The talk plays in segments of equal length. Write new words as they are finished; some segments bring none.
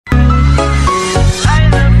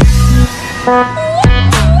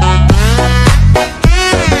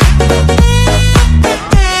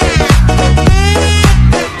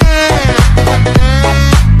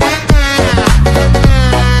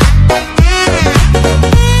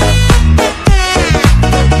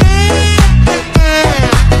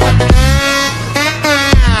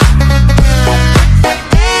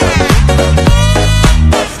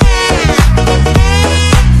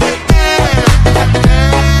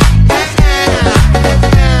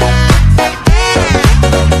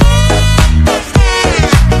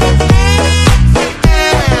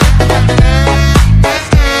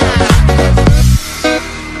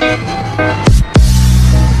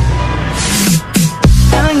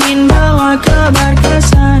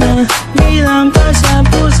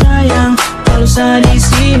Di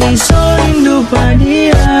sini so rindu pada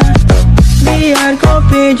dia. Biar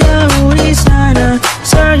kopi jauh di sana,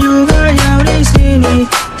 saya juga jauh di sini.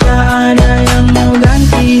 Tak ada yang mau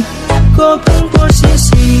ganti. Kau pun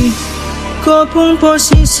posisi, kau pun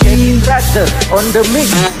posisi. Treacherous on the mix.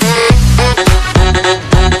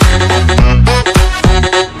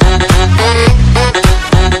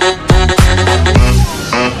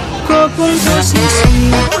 Kau pun posisi.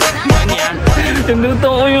 Tinduto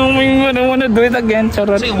ko yung I wanna do it again.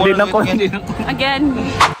 Charot. Hindi na ko. Again.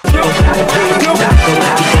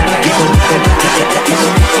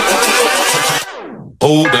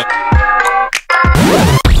 Hold up.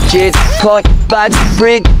 Shit, fuck, bad,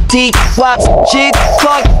 freak, tick, what? Shit,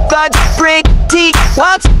 fuck, bad, freak, tick,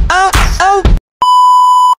 what? Oh, oh.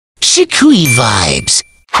 Shikui vibes.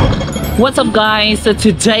 What's up, guys? So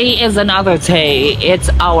today is another day.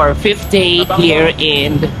 It's our 5th day here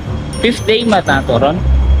in 5th day matatoron.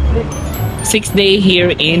 6th day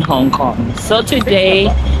here in Hong Kong. So today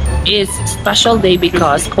is special day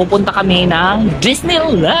because pupunta kami ng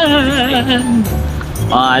Disneyland.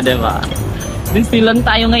 Diba? Disneyland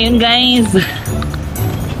tayo ngayon, guys.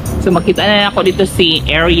 So makita na ako dito si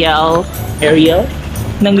Ariel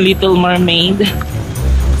ng Little Mermaid.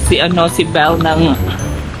 Si Belle ng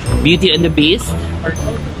Beauty and the Beast.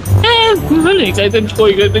 Excited ko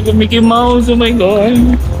Mickey Mouse. Oh my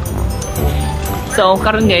God. So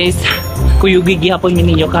karon, guys, kuyugi gihapon mi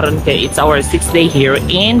ninyo karon kay it's our 6th day here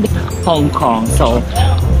in Hong Kong. So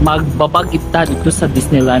magbabag kita dito sa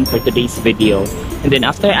Disneyland for today's video. And then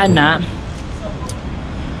after ana,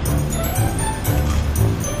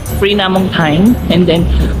 free na mong time. And then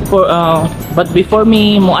for but before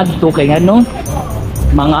me mo adto kay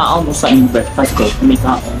mga mo sa breakfast ko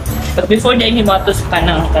kumita. But before that, mo ato sa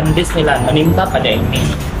kanang Disneyland, manimta pa dahil me.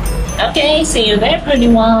 Okay, see you there,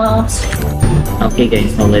 pretty ones. Okay, guys,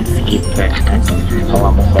 so let's eat breakfast. Hawa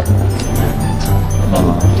mo ko.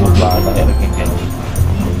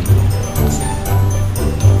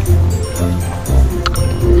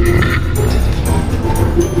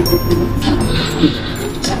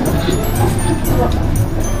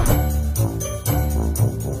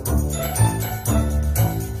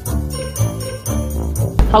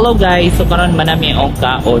 Hello, guys, so karon manami ang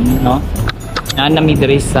kaon, no? Nami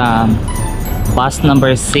diri sa bus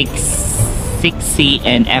number 6C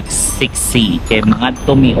and F6C kay mga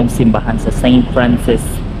tumiong simbahan sa St. Francis,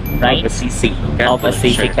 right? Of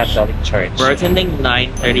Assisi Catholic Church. We're attending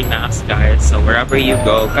 9:30 Mass, guys, so wherever you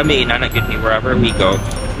go, kami wherever we go,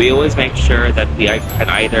 we always make sure that we can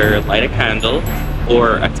either light a candle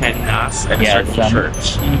or attend Mass at a certain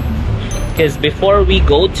church. Because before we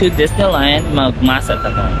go to Disneyland, mag-mass at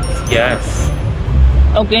tayo. Yes.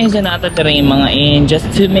 Okay, so natataray mga in just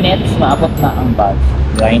 2 minutes, maabot na ang bus,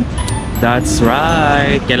 right? That's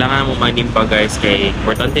right. Kailangan mo manimba, guys, kay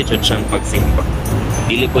importante dyan siyang pagsimba.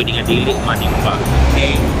 Dili pwede nga dili manimba.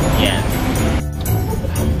 Okay? Yes.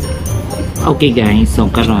 Okay, guys, so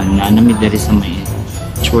karon nami diri sa may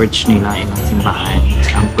church nila ilang simbahan.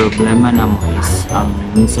 Ang problema na mo is ang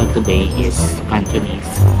misa today is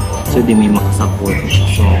Cantonese. So di may makasaport.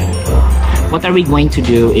 So what are we going to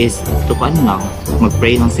do is tukan lang,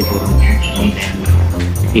 mag-pray lang siguro. And then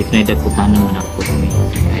if naidagputan naman ako kami.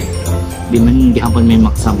 Di man gihapon may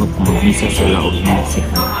makasabot mo misa sa laog ng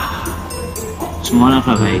Mexico. So muna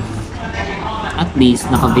ka, guys. At least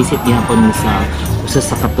naka-visit gihapon mo sa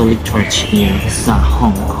Catholic Church here sa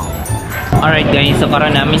Hong Kong. Alright, guys, so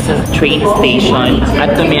karon namin sa train station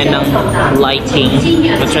at tumiyan ng lighting.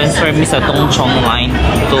 Transfer mi sa Tung Chong line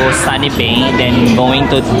to Sunny Bay, then going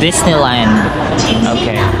to Disneyland.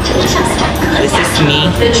 Okay, this is me.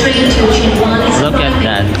 Look at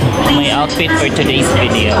that, my outfit for today's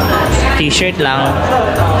video. T-shirt lang,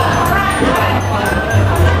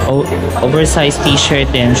 oversized t-shirt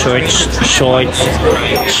and shorts,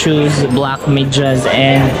 shoes, black medyas,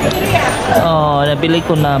 and Oh, nabili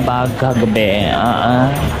ko na bag kagabi.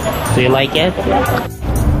 Do you like it?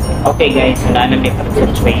 Okay guys, nanamit ako sa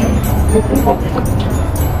train.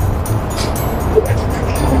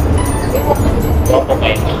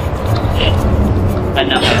 Okay.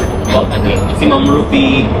 Anak, si Ma'am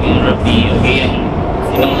Ruby. Okay.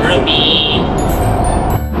 Si Ma'am Ruby.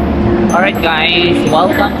 Alright guys,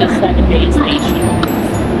 welcome to Sunny Bay Station.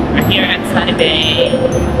 We're here at Sunny Bay.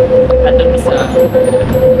 Ato sa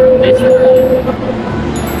Disneyland.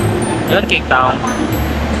 Yun, Cape Town.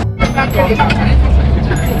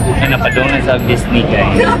 Ay, napadong na sa Disney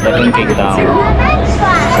guys. Dagang Cape Town.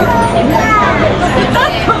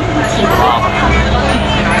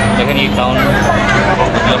 Dagang Cape Town.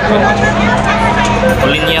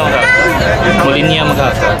 Mulinya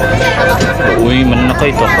magkaka. Uy, manan ako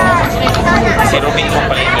ito ko. Si Ruby mo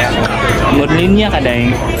pala niya. Mulinya ka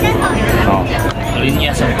dahil. Oh,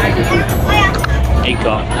 mulinya sa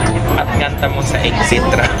ikaw. At kanta mo sa Etc.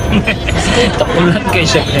 Tapulan kayo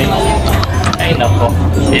siya guys. Ay nako.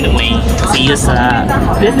 Anyway, see you sa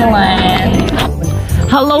Disneyland.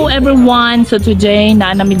 Hello everyone! So today,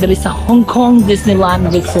 naanami diri sa Hong Kong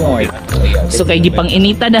Disneyland Resort. So kay gipang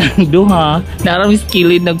inita na duha, narami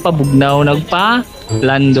skilled nagpabugnaw,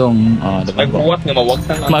 nagpa-landong. Oh, Maghuwat nga mawag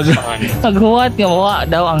na maghuwat nga mawa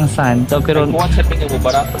daw ang sun. So pero Maghuwat sa tingin mo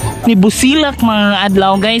barat. ni busilak mga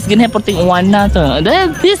adlaw guys, ganyan porting uwan na to.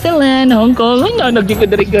 Disneyland Hong Kong. Ay na nagdi ko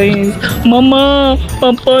diri guys. Mama,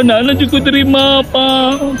 papa na nagdi ko diri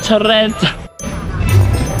mapa. Charet.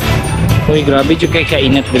 Uy, grabe yung kay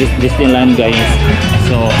kainat Disneyland guys.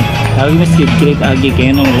 So, sabi mo skip click agi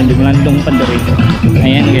kayo nung landong pa dito.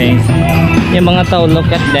 Ayan guys. Yung mga tao, look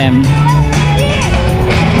at them.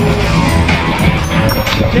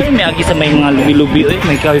 Pero may agi sa may mga lubi-lubi.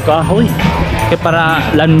 May kahoy-kahoy. Kaya para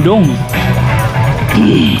landong.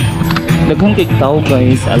 Daghang kay tao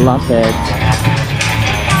guys. I love it.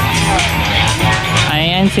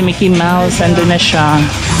 Ayan si Mickey Mouse. Ando na siya.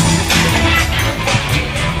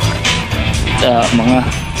 Mga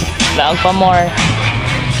laang pa more.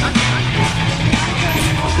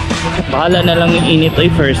 Bahala na lang yung init.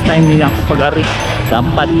 Oy, first time din ako pag-ari.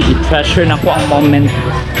 Dapat i-treasure na ko ang moment.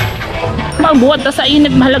 Magbuhat na sa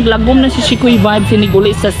init, mahalaglagom na si Shikoy Vibe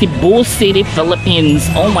siniguli sa Cebu City, Philippines.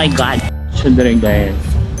 Oh my God. Siyempre guys,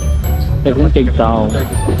 nagkong tigtaw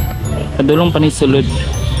kadulong panisulod.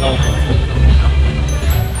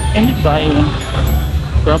 And tayo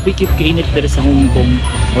grabe kip kainit dari sa Hong Kong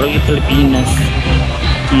or yung Pilipinas.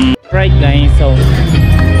 Right guys, so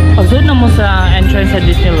pagsunod na mo sa entrance sa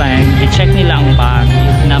Disneyland, i-check nila ang bag.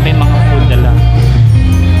 Sinabi mga food dala.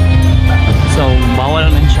 So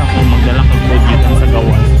bawal man siya kung magdala kang food dito sa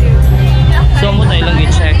gawas. So mo tayo lang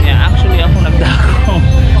i-check niya. Actually ako nagdako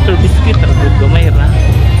pero biscuit or food gamay ra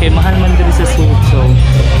kaya mahal man diri sa suit. So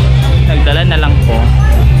nagdala na lang ko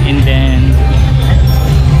and then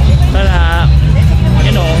para you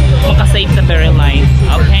know, makasave sa very life.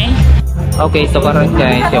 Okay? Okay, so karon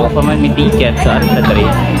guys, yawa pa man may ticket sa ating tadari.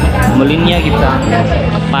 Mulinya kita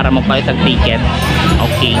para magpalit ang ticket.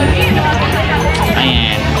 Okay.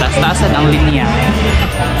 Ayan. Taas-taasan ang linya.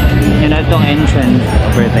 Yan na itong entrance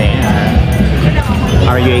over there.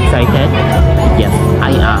 Are you excited? Yes,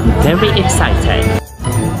 I am very excited.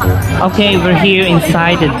 Okay, we're here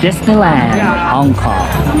inside the Disneyland, Hong Kong.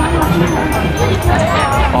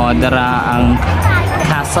 O, dara ang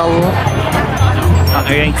castle. Are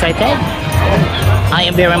you excited? I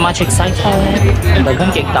am very much excited. Daghang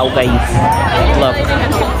kay tao guys. Look.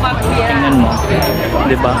 Tingnan mo.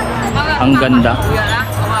 Diba? Ang ganda.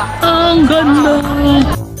 Ang ganda.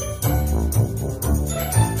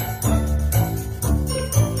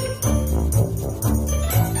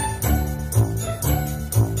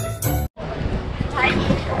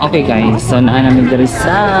 Okay guys, so naan namin diri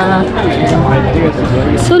sa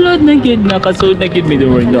sulod na gid, nakasulod na gid mi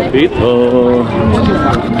door dapit. Oh,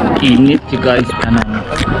 init you guys, tanan.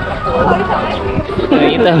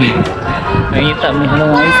 Nakita mo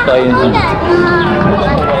lang guys kayo.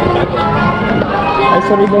 Ay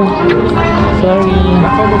sorry daw. Sorry.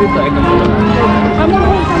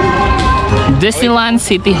 Disneyland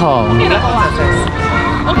City Hall.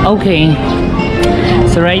 Okay.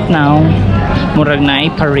 So right now murag na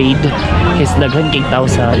parade kasi daghan kay tao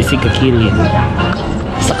sa isigakilid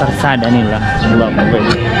sa karsada nila. Love it.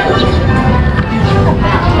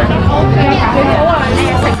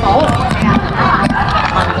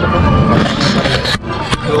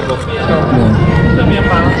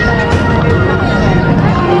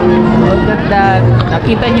 Look at that.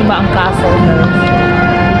 Nakita niyo ba ang castle?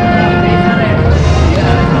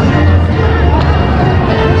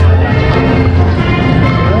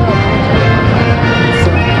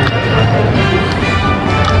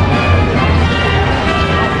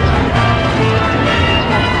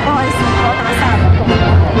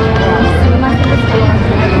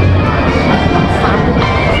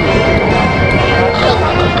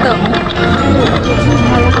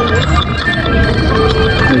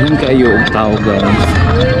 tao guys.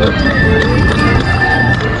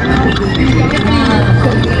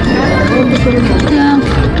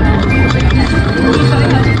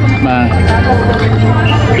 Ba,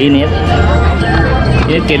 init.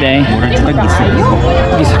 Init kaya dahil. Murag kita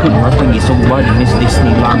gisog. Murag kita gisog ba? Dinis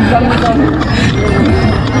Disneyland.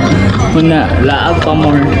 Muna, laag pa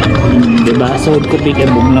more. Diba? So, kupi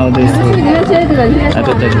kay bugnaw this.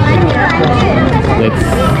 Ato tayo. Let's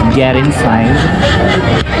get inside.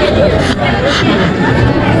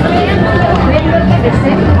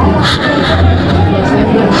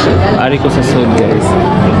 Ari ko sa sood guys.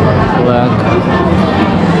 Look.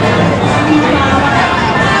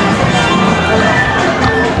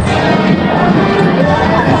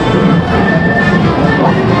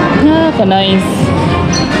 Nice.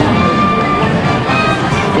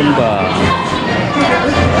 Kumba.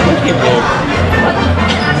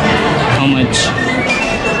 How much?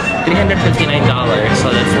 $359,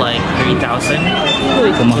 so that's like 3,000.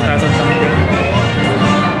 Uy, kumahal. 2,000 something.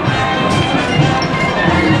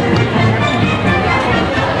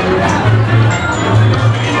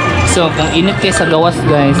 So, kung init kayo sa gawas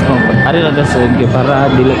guys, ari lang dasod para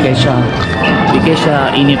dili kayo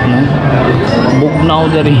siya init no. Bugnaw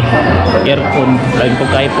dari aircon, lagi pag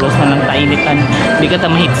kayo plus na lang tainitan, di ka ta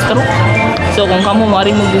ma-heat stroke. So, kung kamo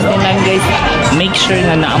maring mo Disneyland guys, make sure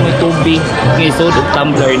na naamoy tubig, isod og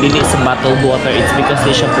tumbler, dili sa bottled water. It's because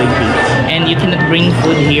they siya pretty. And you cannot bring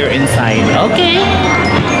food here inside. Okay?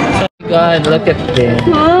 So, God, look at this.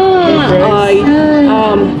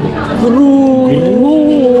 Groot.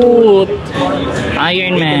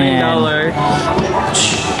 Iron Man.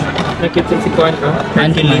 Nakita si Kwan,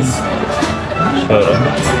 Hercules.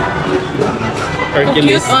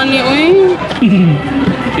 Hercules. Cute ani, uy.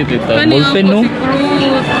 Cute ito. Ballpen, no?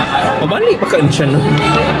 Mabalik pa ka siya, no?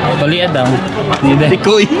 Paliad daw. Hindi.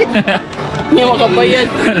 Ikoy. Hindi makabayad.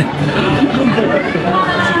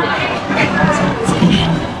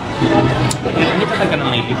 Kita ka ng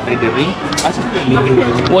libre diri. Asa ko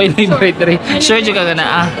Why libre three? Sure juga ka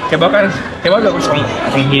na Kaya ba ko siyang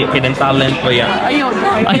hidden talent ko yan. Ayun.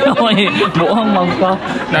 Ayaw ay buang magpa.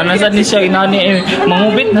 Nanasan ni siya inani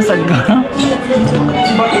mangubit na sad ka.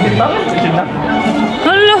 Hidden talent?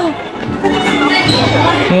 Hala.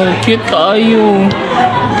 Oh, cute kayo.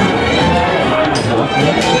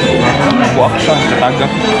 Buwak siya,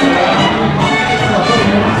 katagap.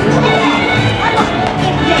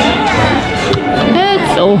 That's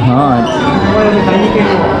so hot.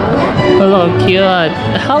 Hello, cute.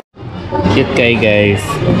 How cute guy, guys.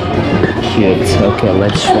 Cute. Okay,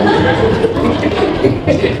 let's show.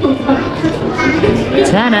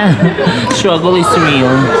 Tada! Struggle is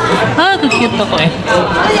real. Ah, cute ako eh.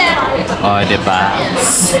 Oh, diba?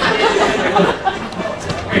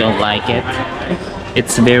 Don't like it.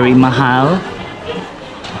 It's very mahal.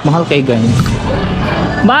 Mahal kay guys.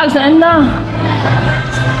 Bag, saan na?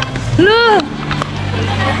 Look!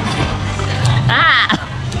 Ah!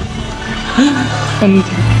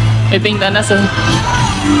 I think na nasa...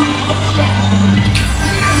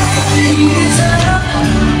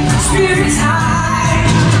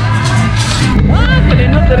 Ah!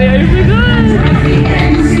 Palinot na rin. I forgot!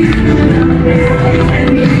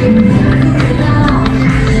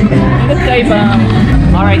 Ingat kayo ba?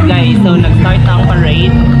 Alright guys, so nag-start na ang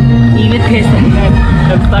parade. Ingat guys,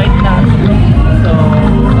 nag-start na. So...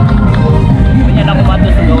 Kanya na kumato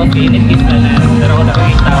sa gawas kay init guys na. Pero ako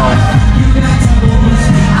nakakita ko.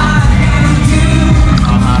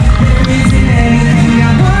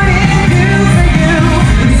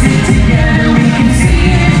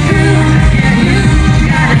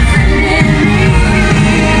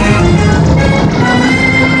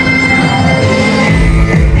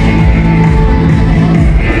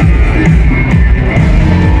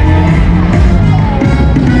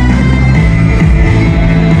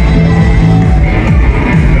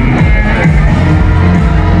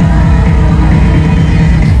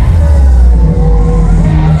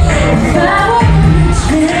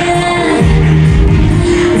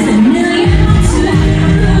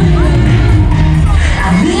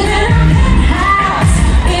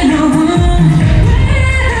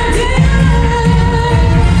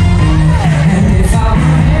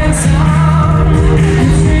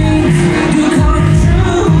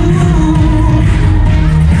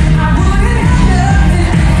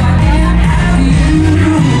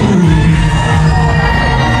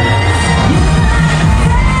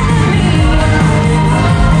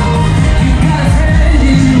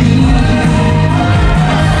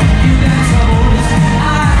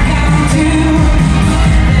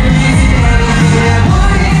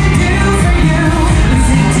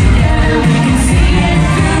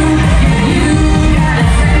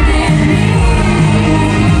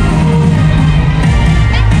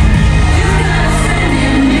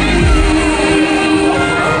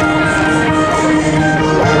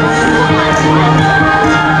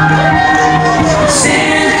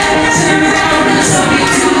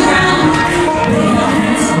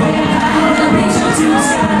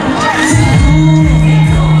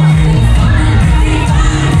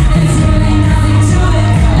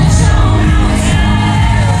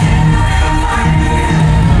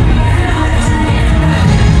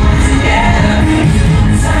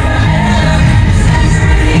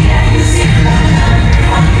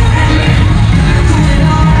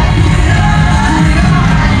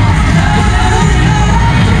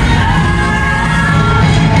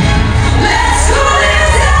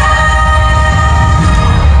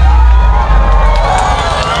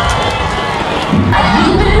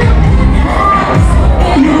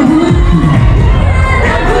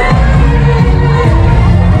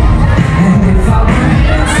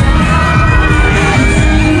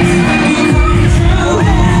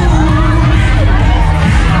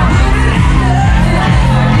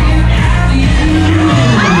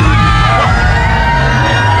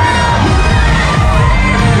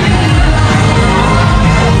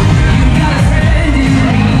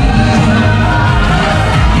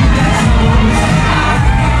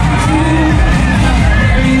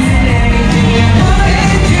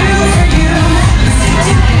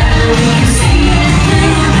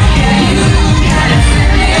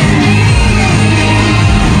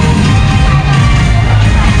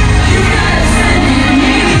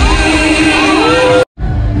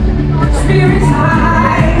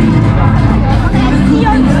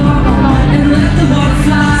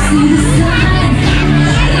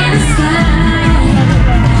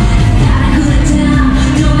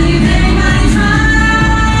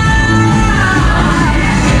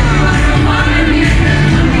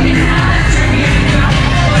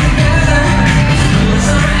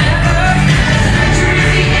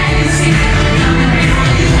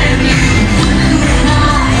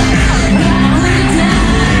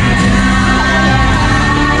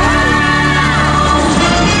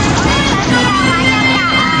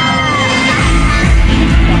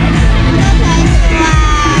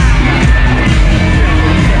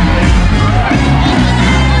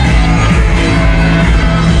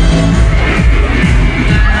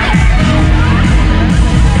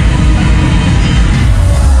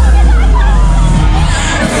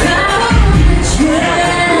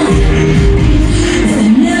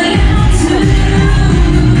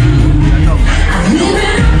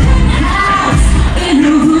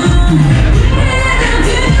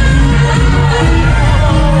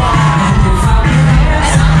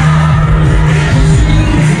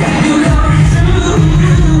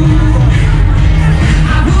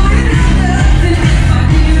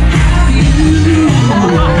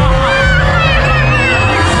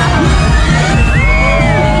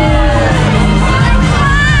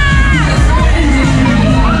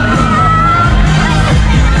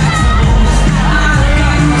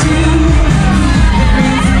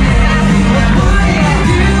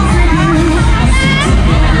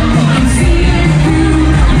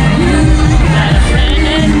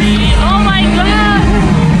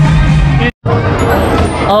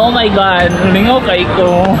 God. Lingaw kay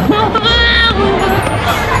ko.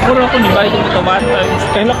 Puro ko ni ba yung tomatas.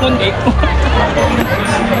 Kailan ko na ito.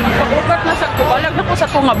 Ugat na sa ko. Alam na ko sa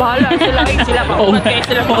ko nga bahala. Sila ay sila. Ugat kayo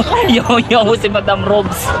sila. Yo, si Madam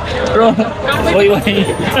Robs. Bro. Oy.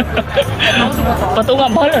 Patunga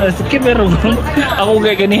bahala. Sige, pero ako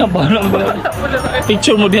kaya ganyan bahala.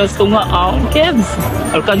 Picture mo diha sa tunga. Kids.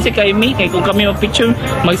 Alkansi kay me. Kaya kung kami mag-picture,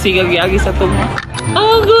 magsigag-yagi sa tunga.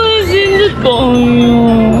 Guys, hindi ko.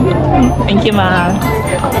 Thank you, ma.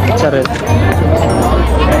 Charot.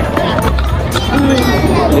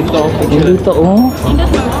 Dito, oh.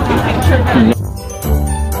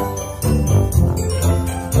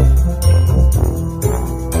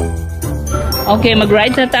 Okay,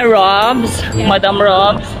 mag-rides na ta, Robs. Madam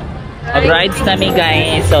Robs. Mag-rides nami,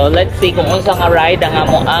 guys. So, let's see kung unsa nga ride ang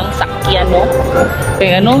amo ang sakyan, no?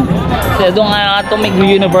 Kaya ano? Kaya doon nga ito may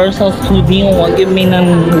Universal Studio. Wag yung may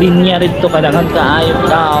ng linya rito. Kadagan kaayo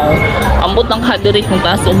tao. Ambot ng kadirik ng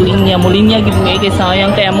taas o linya. Mulinya gibigay kay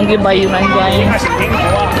sayang. Kaya mong gibayunan, guys.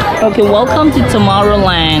 Okay, welcome to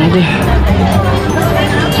Tomorrowland.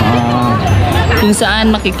 Kung saan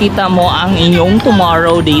makikita mo ang inyong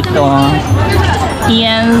tomorrow dito.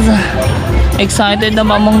 Yes. Excited na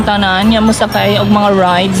ba mong tanan? Yan mo sakay og mga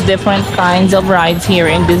rides, different kinds of rides here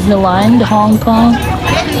in Disneyland, Hong Kong.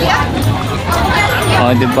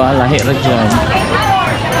 Oh, diba? Lahi ra dyan.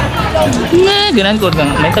 Ganan ko.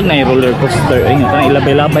 May tag na roller coaster. Ay nga,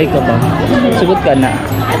 ilabay-labay ka ba? Sugot ka na.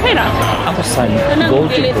 Okay na. Ako san? Go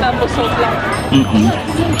to. Tapos so lang.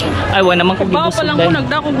 Ay, wala naman ko bawa pa lang ko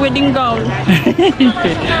nagdakog wedding gown.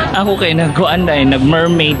 Ako kayo nagkuan dahil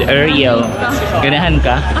nag-mermaid Ariel. Ganahan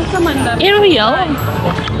ka? Asa man da? Ariel?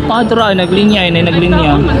 Padra, naglinya yun,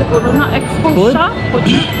 naglinya. Good?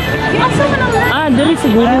 Asa man ang dali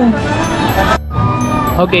siguro.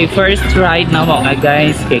 Okay, first ride na mo nga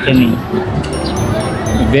guys. Kaya kani.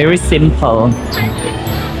 Very simple.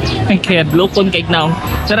 Kaya hadlokon kay now.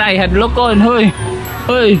 Saray, hadlokon. Hoy!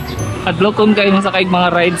 Hoy! Hadlokon kayo sa kay mga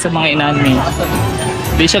ride sa mga inani.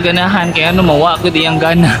 Di siya ganahan. Kaya ano, mawa ko di ang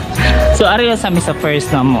gana. So, ariyo sa sa first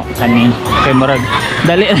na mo. Kani. Kay Murag.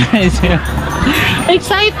 Dali na siya.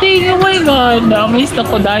 Exciting! Oh my God! Na-amaze na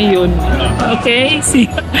ko dayon. Okay? See?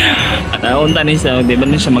 Naunta ni siya. Di ba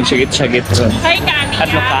na siya mag-shagit-shagit? Hi, Kani.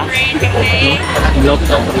 Hadlok ka? Hadlok.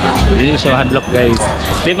 Hindi siya hadlok, guys.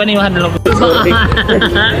 Di ba niyo hadlok? Sorry.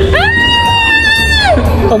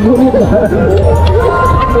 Pagulit na.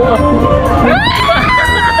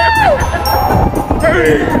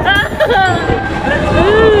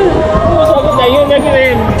 Sabi tayo,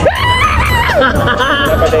 gagawin.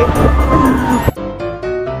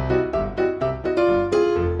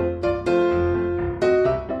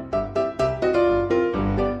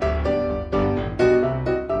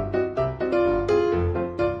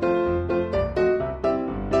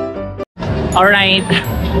 Alright.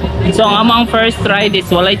 So, ang among first ride is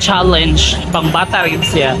walay challenge. Pang bata rin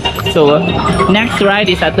siya. So, next ride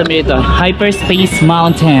is ato dito. Hyperspace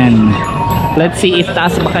Mountain. Let's see if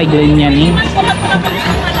taas ba kay ganyan eh.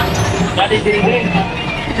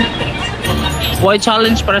 Boy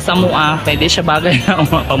challenge para sa mua. Pwede siya bagay na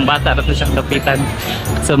pang bata rin siyang kapitan.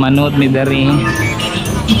 So, manood ni Dari.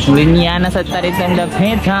 Linya na sa tarit ng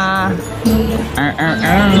dapit ha.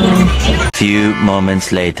 Few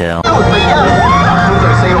moments later.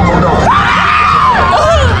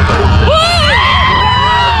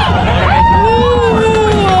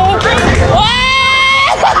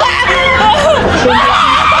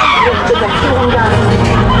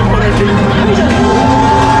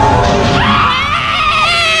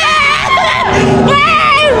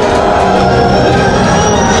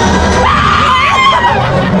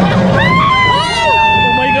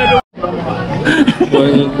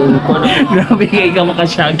 Grabe kayo ka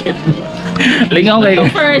makasyagit. Lingaw kayo.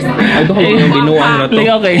 First. Ito ko yung binuang na to.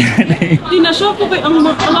 Lingaw kayo. Di na siya po kay ang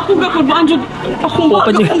ako gakod ba anjud akong ba.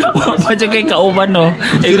 Padya kayo kauban no.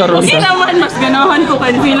 Ikaw Kasi Rosa. naman mas ganahan ko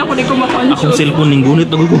kay sila ko di ko Akong makonsult. cellphone ning gunit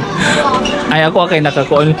na ko. Ay ako kay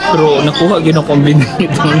nakakuan pero nakuha gyud ang combinate.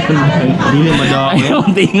 Dili madao. Ayaw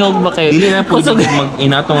tingog ba kayo? Dili na pwede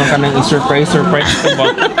mag-inatong ang kanang surprise ko ba.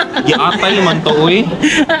 Giatay man to oy.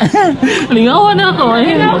 Lingawan ako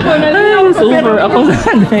eh. Super ako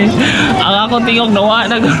sanay. Ang ako tingog nawa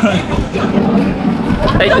na.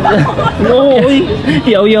 Ay, no, uy.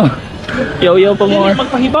 Yaw. Yaw pa mo.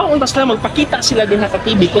 Magpahibaw untas na magpakita sila din sa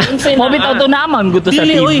TV kung unsay na. Mobit auto naman gusto sa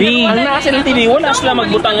Dili oy, TV. ang naa sila TV wala sila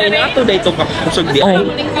magbutang nga inato dayto ka kusog di ay.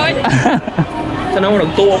 Sana mo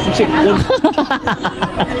nagtuwa ko si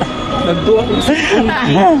Nagduwa ko sa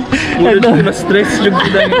muna ko na stress yung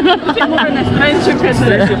gudang.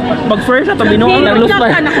 Pag first na tabino ang naglos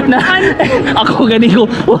pa. Ako gani ko.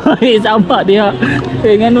 Sama diha.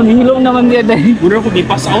 Eh nga nun, hilong naman diya dahil. Muna ko di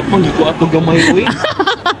pass out, manggiko ato gamay ko eh.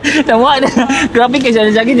 Tawa na. Grabe ka siya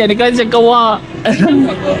sa akin. Diyan ikaw siya kawa.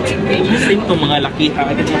 Same to mga laki.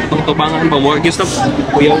 Itong tubangan ba? More gusto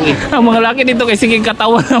kuyaw eh. Ang mga laki dito kasi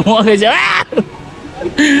katawa na mo kasi.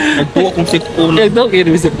 Nagpuwa kong sipon. Ito,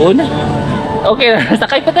 kaya sipon. Okay,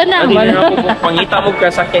 sakay pa na. Hindi na ako pangita mo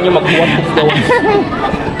kasakyan yung magbuwat ko daw.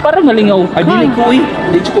 Para malingaw ka. Ay, dili ko eh.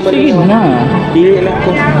 Dili ko malingaw. Sige na. Dili lang ko.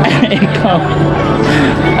 Ikaw.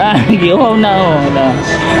 Giwaw na ako.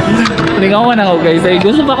 Lingawan ako guys. Ay,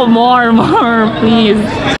 gusto pa ko more, please.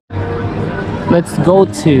 Let's go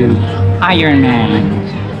to Iron Man.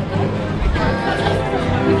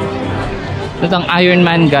 Ito ang Iron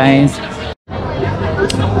Man guys.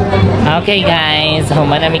 Okay guys,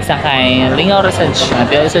 humanamig sakay. Lingaw ra sad siya.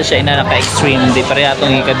 Dili sa siya ina naka-extreme. Di pare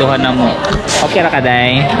atong ikaduhan na mo. Okay ra ka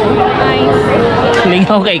day?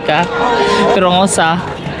 Lingaw kay ka. Pero nga sa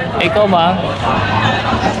ikaw ba?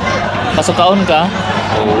 Pasukaon ka?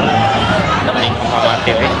 Oo. Naman yung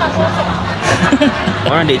pamati eh.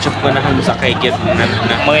 Orang di chok ko na hang sa kay kit na.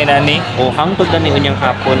 Mga nani? O hangtod na ni unyang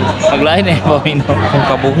hapon. Maglain eh, pamino. Kung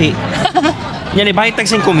kabuhi. Yan ni bahit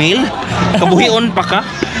tag 5 mil. Kabuhion pa ka.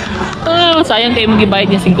 Sayang kayo magibayad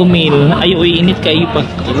niya 5,000. Ay, uy, init kayo pa.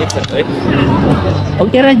 Init sa to eh.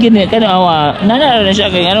 Okay ra gini, kano awa. Nana na siya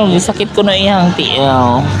kay ano, sakit ko na iyang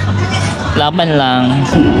TL. Laban lang.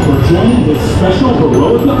 Special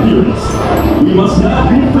heroic appearance. We must now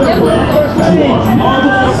be farewell to our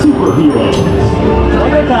Marvel superheroes.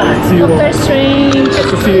 Doctor Strange.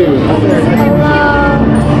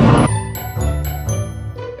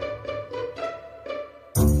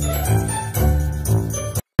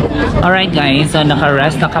 Alright guys, so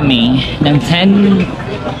naka-rest na kami ng 10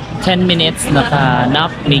 minutes, naka-nap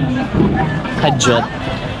ni Kajot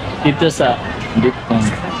dito sa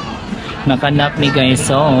naka-nap ni guys.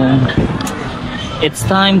 So it's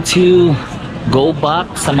time to go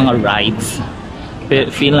back sa mga rides.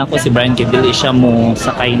 Feel lang ko si Brian Kidili siya mo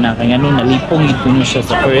sakay na kaya ano, nalipong ito na siya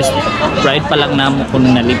sa first ride pa lang namo kung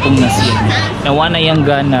nalipong na siya. Nawa na yung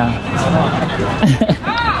gana.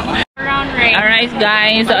 Alright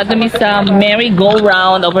guys, so ato mi sa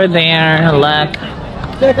merry-go-round over there. Look.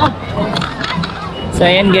 So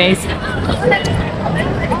ayan guys.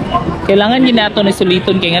 Kailangan din nato ni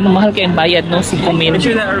suliton kaya ano mahal kayang bayad no,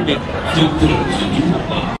 5,000.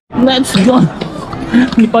 Let's go.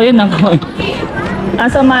 Hindi pa yun ako.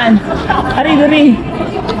 Asa man? Ari diri.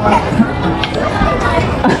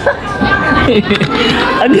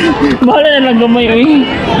 Bahala na lang gamay uy.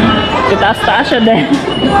 Kataas-taas siya din.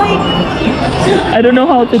 I don't know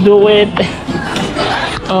how to do it.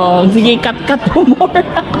 Oh, sige, cut mo more.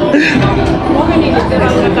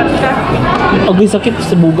 Okay, sakit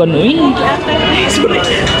sa bugan uy.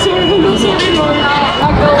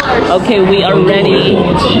 Okay, we are ready.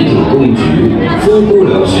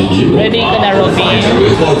 Ready ka na, Robin?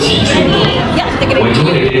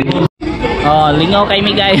 Oh, lingaw kay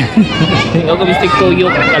mi guys. Lingaw ko bistig toyo,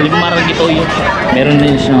 kalimar gi toyo. Meron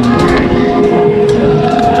din siyang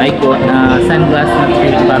sunglass na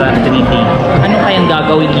trip para tiniting. Ano kayang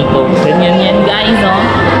gagawin dito? Ganyan yan guys, oh.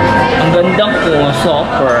 Ang ganda ko,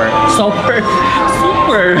 super.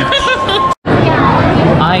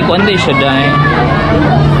 Ay, kundi siya dahil.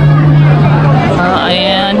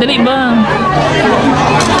 Ayan, dali ba?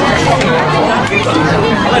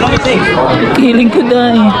 Kiling ko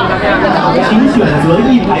dahil.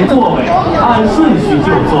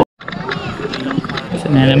 So,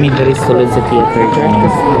 nalamid na rin sulod sa theater dyan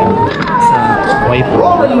sa wife.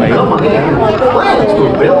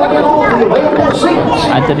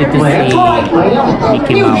 At dito si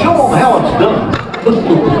Mickey Mouse.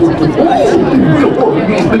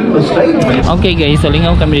 Okay guys, so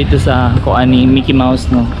lingaw kami dito sa kuan ni Mickey Mouse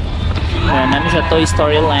no. Nani sa Toy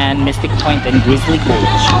Story Land, Mystic Point and Grizzly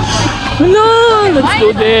Gulch. Hello, let's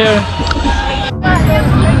go there.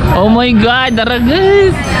 Oh my god, tara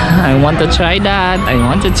guys. I want to try that. Oh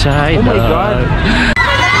my god.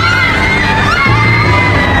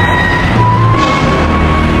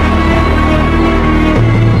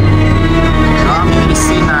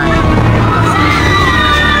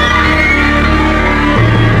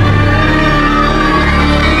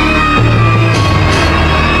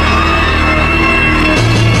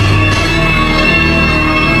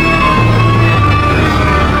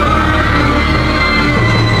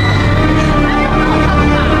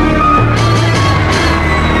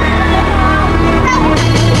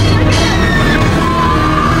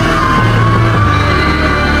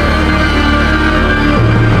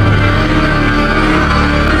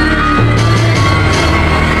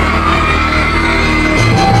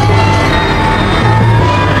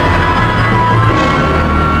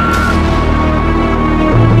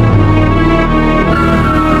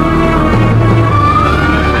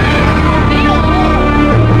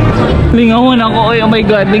 my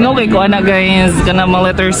god, lingaw kay ko ana guys. Kana mga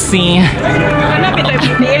letter C. Kana pitoy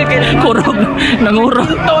pitiil ka. Kurog, nangurog.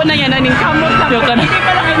 Ito na yan, aning kamot na. Yung kana. Hindi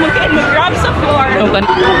pala kayo mag-grab sa floor. Yung kana.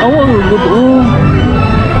 Oh, good. Oh.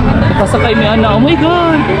 Pasakay ni ana. Oh my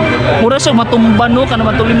god. Mura siya matumba no, kana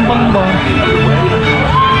matulimbang ba.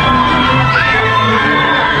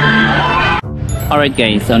 Alright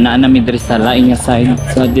guys, so naa namin diri sa laing side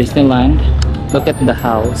sa Disneyland. Look at the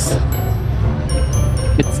house.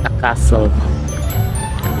 It's a castle.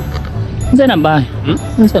 Saan na ba?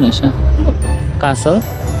 Saan na siya? Castle?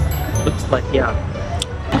 Looks like, yeah.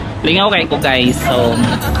 Lingaw kay ko guys. So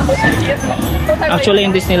actually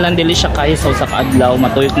in Disneyland dili siya kaya sa kaadlaw,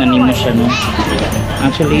 matuyok na nimo siya no.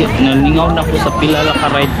 Actually nalingaw na ko sa pila la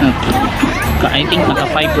ka rides na. I think naka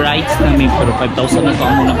 5 rides na may pero 5,000 na ko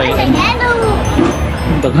amo na kayo.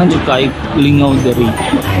 Daghan jud kay lingaw diri.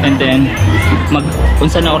 And then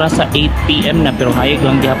unsa na oras sa 8 PM na pero hayag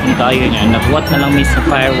lang gihapon kayo niya. Nagwat na lang may sa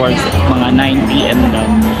fireworks mga 9 PM na.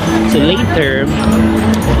 So later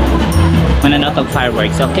mananood og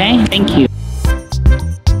fireworks, okay? Thank you.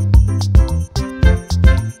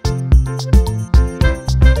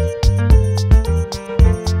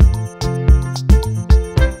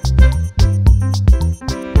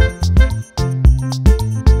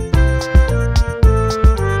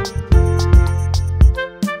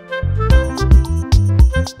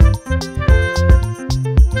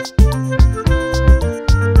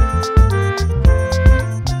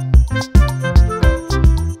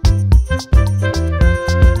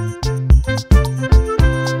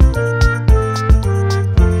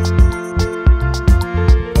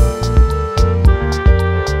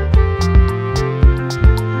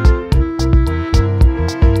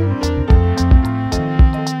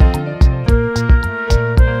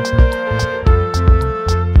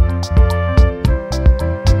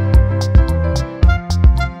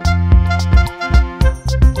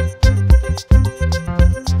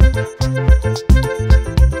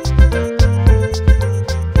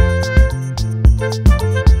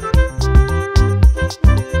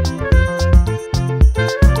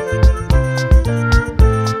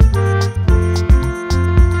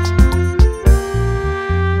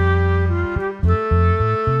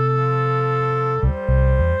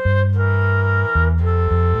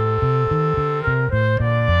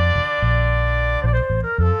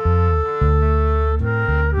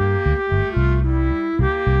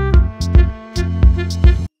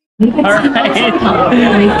 Alright,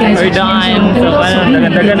 we're done. So,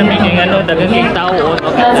 dagan-dagan na may ano, dagan kay tao. Good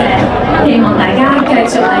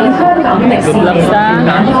luck sa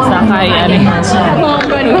kay ani.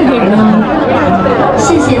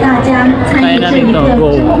 Kaya natin to. Go.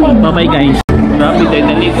 Bye-bye guys. Grabe tayo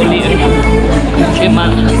dali-uli.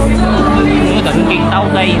 Shema. Dagan kay tao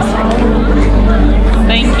guys.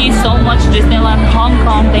 Thank you so much Disneyland Hong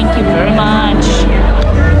Kong. Thank you very much.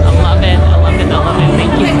 I love it.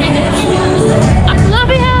 Thank you. I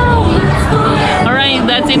love you. Alright,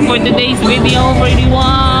 that's it for today's video,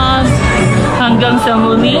 everyone. Hanggang sa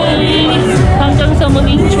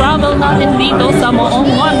muling travel natin dito sa Moong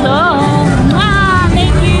Wonder.